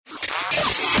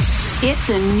It's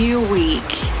a new week.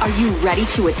 Are you ready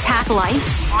to attack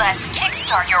life? Let's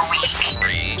kickstart your week.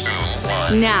 3, 2,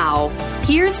 1. Now,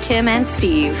 here's Tim and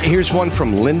Steve. Here's one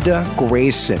from Linda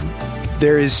Grayson.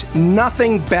 There is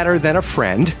nothing better than a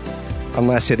friend,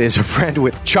 unless it is a friend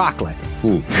with chocolate.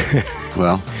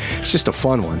 Well, it's just a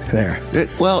fun one there.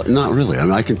 Well, not really. I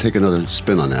mean, I can take another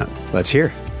spin on that. Let's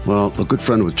hear. Well, a good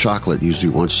friend with chocolate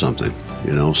usually wants something,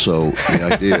 you know. So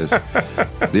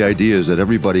the idea is that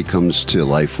everybody comes to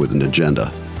life with an agenda.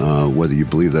 Whether you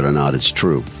believe that or not, it's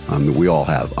true. I mean, we all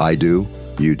have. I do.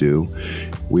 You do.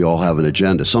 We all have an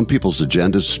agenda. Some people's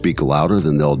agendas speak louder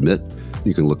than they'll admit.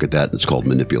 You can look at that, and it's called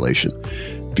manipulation.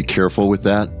 Be careful with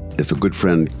that. If a good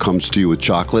friend comes to you with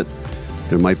chocolate,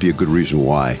 there might be a good reason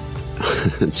why.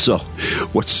 And so,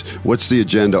 what's the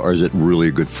agenda, or is it really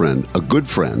a good friend? A good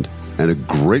friend and a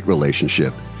great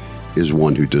relationship is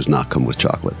one who does not come with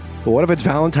chocolate. Well, what if it's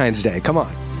Valentine's Day? Come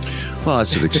on. Well,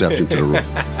 that's an exception to the rule.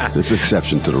 It's an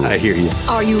exception to the rule. I hear you.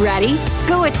 Are you ready?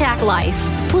 Go attack life.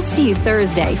 We'll see you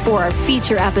Thursday for our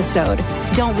feature episode.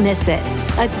 Don't miss it.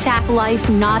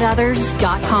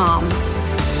 AttackLifeNotOthers.com.